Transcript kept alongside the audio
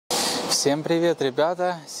Всем привет,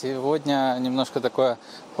 ребята! Сегодня немножко такое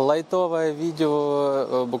лайтовое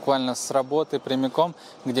видео, буквально с работы прямиком,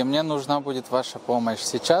 где мне нужна будет ваша помощь.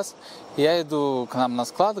 Сейчас я иду к нам на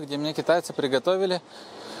склад, где мне китайцы приготовили,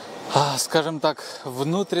 скажем так,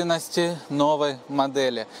 внутренности новой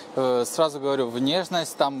модели. Сразу говорю,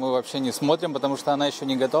 внешность там мы вообще не смотрим, потому что она еще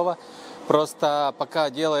не готова. Просто пока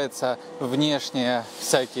делается внешние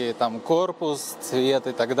всякие там корпус, цвет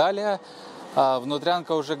и так далее,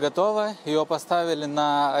 внутрянка уже готова, ее поставили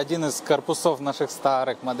на один из корпусов наших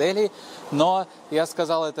старых моделей, но я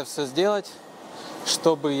сказал это все сделать,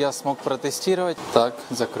 чтобы я смог протестировать. Так,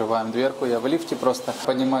 закрываем дверку, я в лифте просто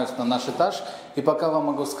поднимаюсь на наш этаж, и пока вам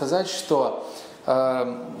могу сказать, что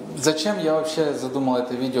зачем я вообще задумал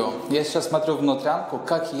это видео. Я сейчас смотрю внутрянку,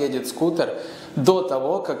 как едет скутер до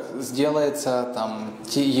того, как сделается там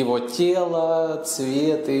его тело,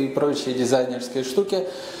 цвет и прочие дизайнерские штуки,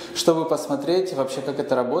 чтобы посмотреть вообще, как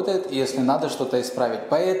это работает, и если надо что-то исправить.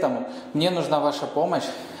 Поэтому мне нужна ваша помощь.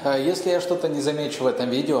 Если я что-то не замечу в этом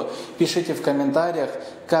видео, пишите в комментариях,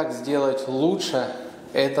 как сделать лучше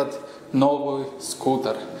этот новый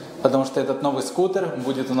скутер. Потому что этот новый скутер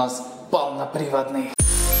будет у нас полноприводный.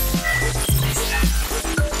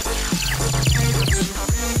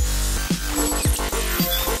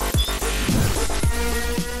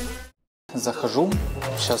 Захожу,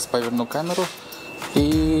 сейчас поверну камеру,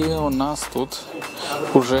 и у нас тут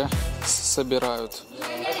уже собирают.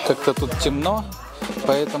 Как-то тут темно,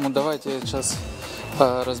 поэтому давайте я сейчас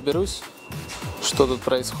разберусь, что тут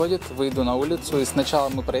происходит, выйду на улицу, и сначала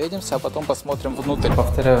мы проедемся, а потом посмотрим внутрь.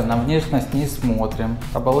 Повторяю, на внешность не смотрим,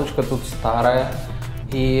 оболочка тут старая,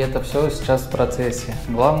 и это все сейчас в процессе.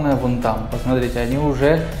 Главное вон там, посмотрите, они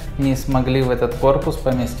уже не смогли в этот корпус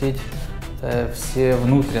поместить все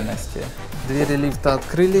внутренности. Двери лифта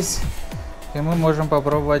открылись, и мы можем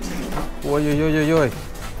попробовать. Ой-ой-ой-ой-ой,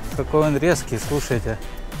 какой он резкий, слушайте.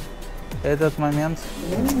 Этот момент.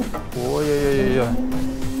 Ой-ой-ой-ой.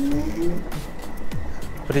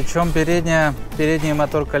 Причем передний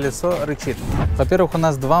мотор-колесо рычит. Во-первых, у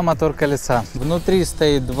нас два мотор-колеса. Внутри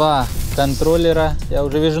стоит два контроллера. Я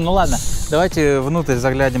уже вижу, ну ладно, давайте внутрь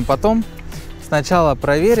заглянем потом. Сначала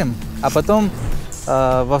проверим, а потом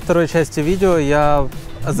во второй части видео я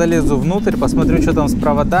залезу внутрь, посмотрю, что там с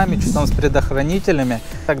проводами, что там с предохранителями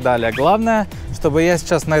и так далее. Главное, чтобы я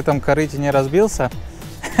сейчас на этом корыте не разбился,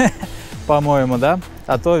 по-моему, да?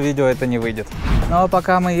 А то видео это не выйдет. Ну а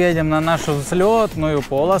пока мы едем на нашу взлетную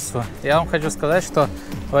полосу, я вам хочу сказать, что,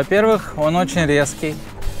 во-первых, он очень резкий.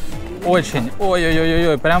 Очень.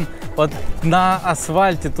 Ой-ой-ой-ой. Прям вот на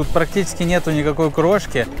асфальте тут практически нету никакой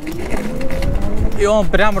крошки. И он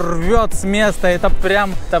прям рвет с места. Это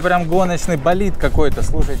прям гоночный болид какой-то.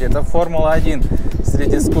 Слушайте, это Формула-1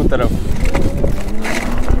 среди скутеров.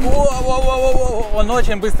 Он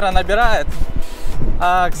очень быстро набирает.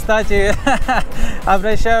 Кстати,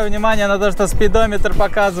 обращаю внимание на то, что спидометр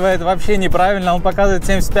показывает вообще неправильно. Он показывает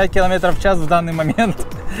 75 км в час в данный момент.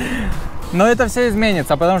 Но это все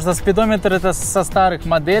изменится, потому что спидометр это со старых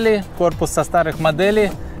моделей, корпус со старых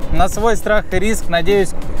моделей. На свой страх и риск,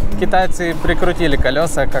 надеюсь, китайцы прикрутили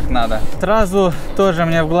колеса как надо. Сразу тоже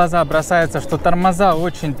мне в глаза бросается, что тормоза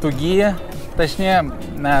очень тугие. Точнее,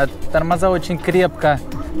 тормоза очень крепко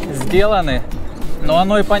сделаны. Но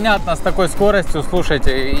оно и понятно с такой скоростью,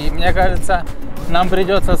 слушайте. И мне кажется, нам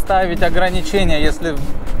придется ставить ограничения, если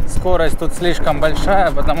скорость тут слишком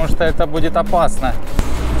большая, потому что это будет опасно.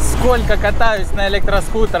 Сколько катаюсь на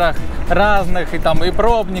электроскутерах разных, и там и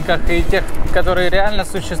пробниках, и тех, которые реально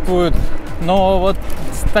существуют, но вот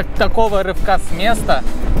такого рывка с места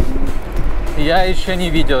я еще не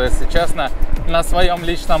видел, если честно, на своем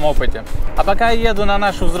личном опыте. А пока я еду на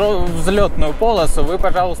нашу взлетную полосу, вы,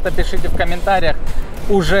 пожалуйста, пишите в комментариях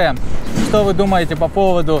уже, что вы думаете по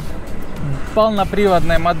поводу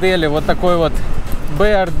полноприводной модели вот такой вот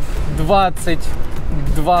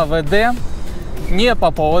BR20-2WD. Не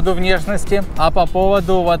по поводу внешности, а по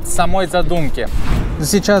поводу вот самой задумки.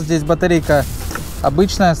 Сейчас здесь батарейка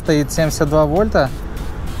обычная стоит, 72 вольта,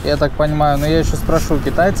 я так понимаю, но я еще спрошу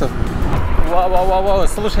китайцев. Вау,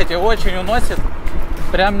 слушайте, очень уносит.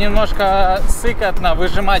 Прям немножко сыкотно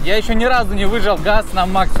выжимать. Я еще ни разу не выжал газ на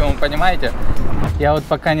максимум, понимаете? Я вот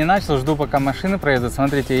пока не начал, жду, пока машины проедут.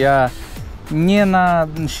 Смотрите, я не на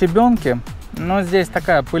щебенке, но здесь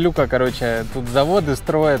такая пылюка, короче. Тут заводы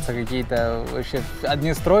строятся какие-то, вообще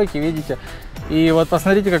одни стройки, видите? И вот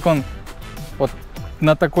посмотрите, как он вот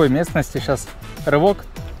на такой местности сейчас рывок.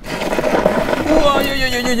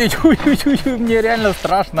 Ой-ой-ой-ой-ой-ой-ой-ой-ой, мне реально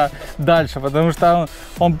страшно дальше, потому что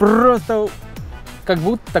он просто как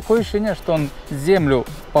будто такое ощущение, что он землю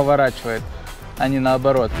поворачивает, а не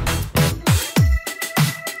наоборот.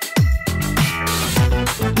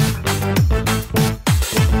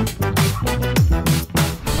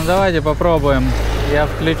 давайте попробуем. Я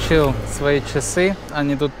включил свои часы,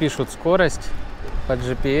 они тут пишут скорость под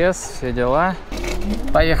GPS, все дела.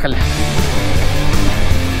 Поехали!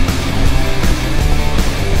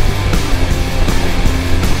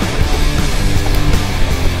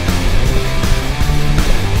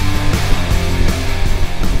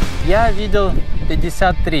 Я видел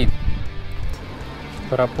 53.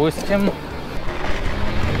 Пропустим.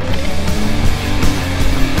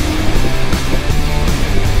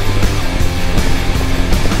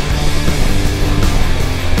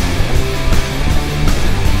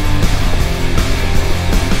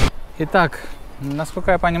 Итак, насколько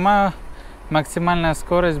я понимаю, максимальная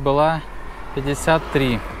скорость была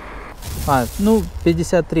 53. Ну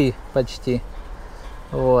 53 почти.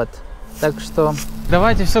 Вот. Так что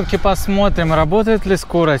давайте все-таки посмотрим, работает ли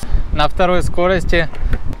скорость. На второй скорости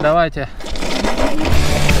давайте.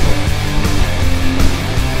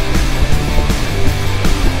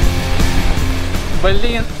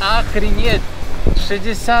 Блин, охренеть!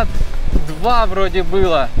 62 вроде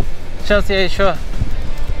было. Сейчас я еще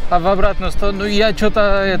в обратную сторону. Ну я что-то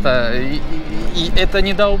это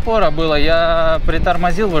не до упора было. Я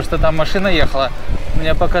притормозил, потому что там машина ехала.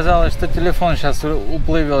 Мне показалось, что телефон сейчас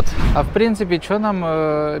уплывет. А в принципе, что нам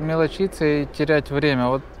мелочиться и терять время?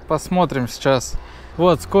 Вот посмотрим сейчас.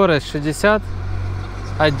 Вот скорость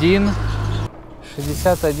 61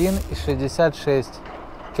 и 66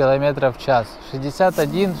 километров в час.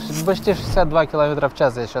 61, почти 62 километра в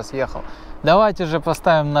час я сейчас ехал. Давайте же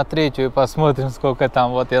поставим на третью и посмотрим, сколько там.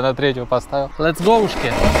 Вот я на третью поставил. Let's go,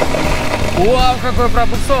 ушки. Вау, какой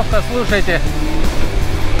пробуксовка, слушайте.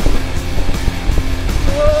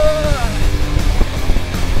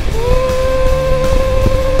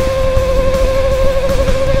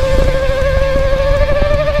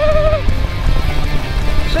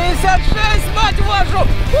 66, мать вашу!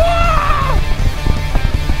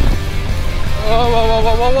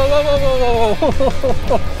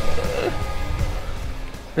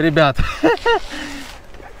 Ребят,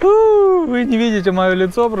 вы не видите мое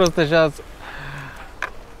лицо просто сейчас.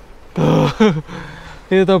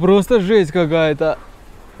 Это просто жесть какая-то.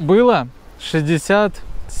 Было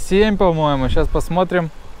 67, по-моему. Сейчас посмотрим.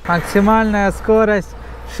 Максимальная скорость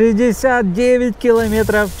 69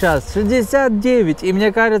 километров в час. 69. И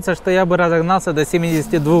мне кажется, что я бы разогнался до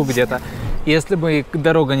 72 где-то, если бы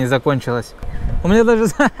дорога не закончилась. У меня даже,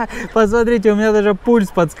 посмотрите, у меня даже пульс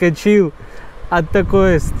подскочил от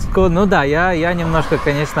такой скорости. Ну да, я немножко,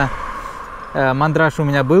 конечно, мандраж у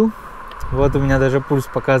меня был. Вот у меня даже пульс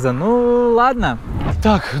показан. Ну ладно.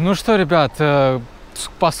 Так, ну что, ребят,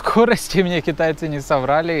 по скорости мне китайцы не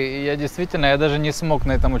соврали. И я действительно, я даже не смог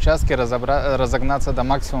на этом участке разогнаться до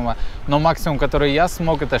максимума. Но максимум, который я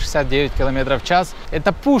смог, это 69 километров в час.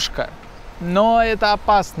 Это пушка. Но это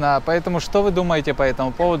опасно. Поэтому что вы думаете по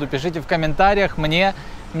этому поводу? Пишите в комментариях. Мне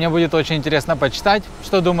будет очень интересно почитать,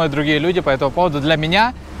 что думают другие люди по этому поводу. Для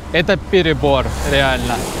меня это перебор,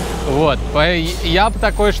 реально. Вот. Я бы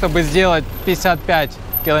такой, чтобы сделать 55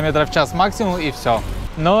 километров в час максимум, и все.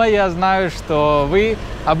 Но я знаю, что вы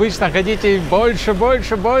обычно хотите больше,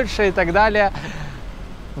 больше, больше и так далее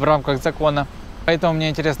в рамках закона. Поэтому мне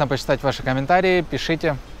интересно почитать ваши комментарии,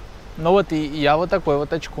 пишите. Ну вот и я вот такой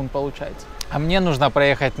вот очкун получается. А мне нужно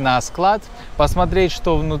проехать на склад, посмотреть,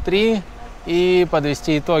 что внутри, и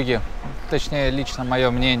подвести итоги. Точнее, лично мое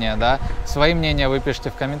мнение, да. Свои мнения вы пишите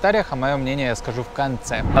в комментариях, а мое мнение я скажу в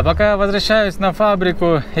конце. А пока я возвращаюсь на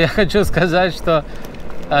фабрику, я хочу сказать, что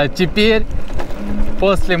теперь,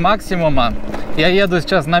 после максимума, я еду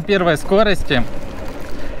сейчас на первой скорости.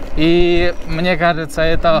 И мне кажется,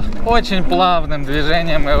 это очень плавным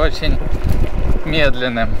движением и очень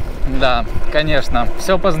медленным. Да, конечно,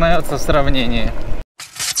 все познается в сравнении.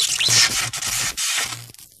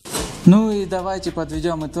 Ну и давайте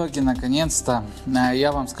подведем итоги наконец-то.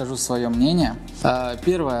 Я вам скажу свое мнение.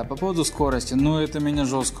 Первое, по поводу скорости. Ну это меня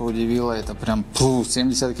жестко удивило. Это прям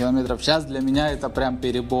 70 км в час. Для меня это прям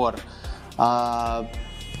перебор.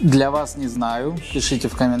 Для вас не знаю. Пишите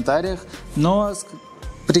в комментариях. Но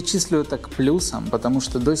причислю это к плюсам, потому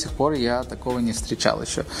что до сих пор я такого не встречал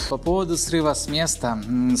еще. По поводу срыва с места.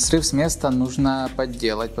 Срыв с места нужно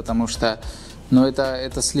подделать, потому что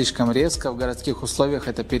это слишком резко, в городских условиях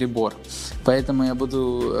это перебор. Поэтому я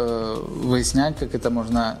буду выяснять, как это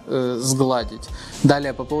можно сгладить.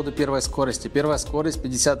 Далее, по поводу первой скорости. Первая скорость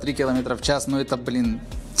 53 км в час, это, блин,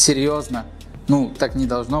 серьезно. Ну, так не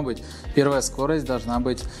должно быть. Первая скорость должна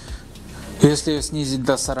быть, если ее снизить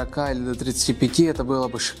до 40 или до 35, это было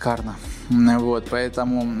бы шикарно. Вот,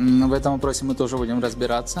 поэтому в этом вопросе мы тоже будем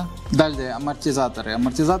разбираться. Далее, амортизаторы.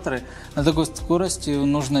 Амортизаторы на такой скорости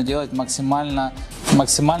нужно делать максимально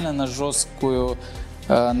на жесткую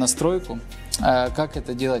настройку. Как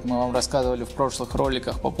это делать, мы вам рассказывали в прошлых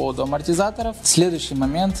роликах по поводу амортизаторов. Следующий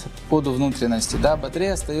момент по поводу внутренности. Да,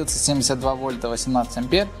 батарея остается 72 вольта 18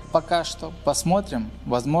 ампер. Пока что посмотрим.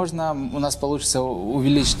 Возможно, у нас получится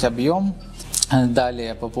увеличить объем.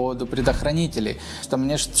 Далее по поводу предохранителей.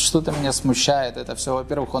 Что-то меня смущает. Это все,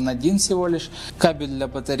 во-первых, он один всего лишь. Кабель для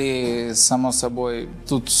батареи, само собой,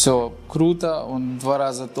 тут все круто. Он 2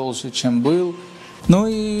 раза толще, чем был. Ну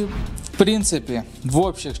и в принципе, в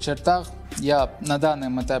общих чертах я на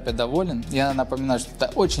данном этапе доволен. Я напоминаю, что это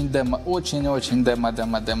очень демо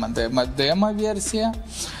версия.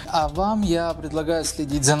 А вам я предлагаю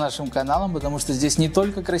следить за нашим каналом, потому что здесь не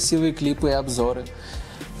только красивые клипы и обзоры.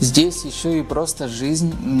 Здесь еще и просто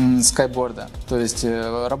жизнь скайборда, то есть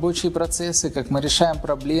рабочие процессы, как мы решаем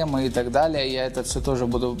проблемы и так далее. Я это все тоже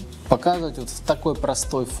буду показывать вот в такой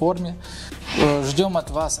простой форме. Ждем от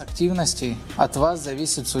вас активностей, от вас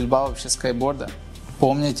зависит судьба вообще скайборда.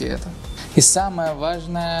 Помните это. И самое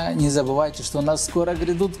важное, не забывайте, что у нас скоро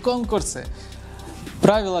грядут конкурсы.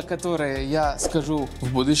 Правила, которые я скажу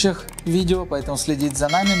в будущих видео, поэтому следите за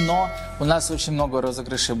нами, но у нас очень много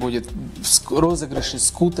розыгрышей будет, розыгрышей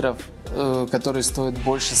скутеров, которые стоят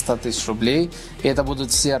больше 100 тысяч рублей, и это будут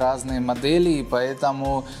все разные модели, и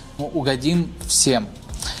поэтому угодим всем.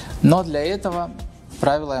 Но для этого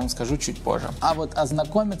правила я вам скажу чуть позже. А вот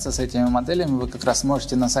ознакомиться с этими моделями вы как раз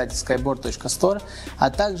можете на сайте skyboard.store, а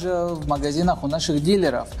также в магазинах у наших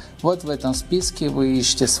дилеров. Вот в этом списке вы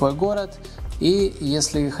ищете свой город. И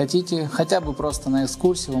если хотите хотя бы просто на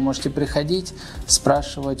экскурсию, вы можете приходить,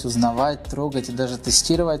 спрашивать, узнавать, трогать и даже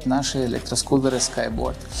тестировать наши электроскутеры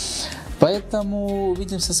SKYBOARD. Поэтому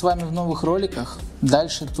увидимся с вами в новых роликах.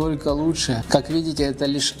 Дальше только лучше. Как видите, это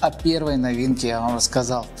лишь о первой новинке я вам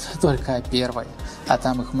рассказал. Только о первой. А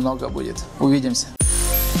там их много будет. Увидимся.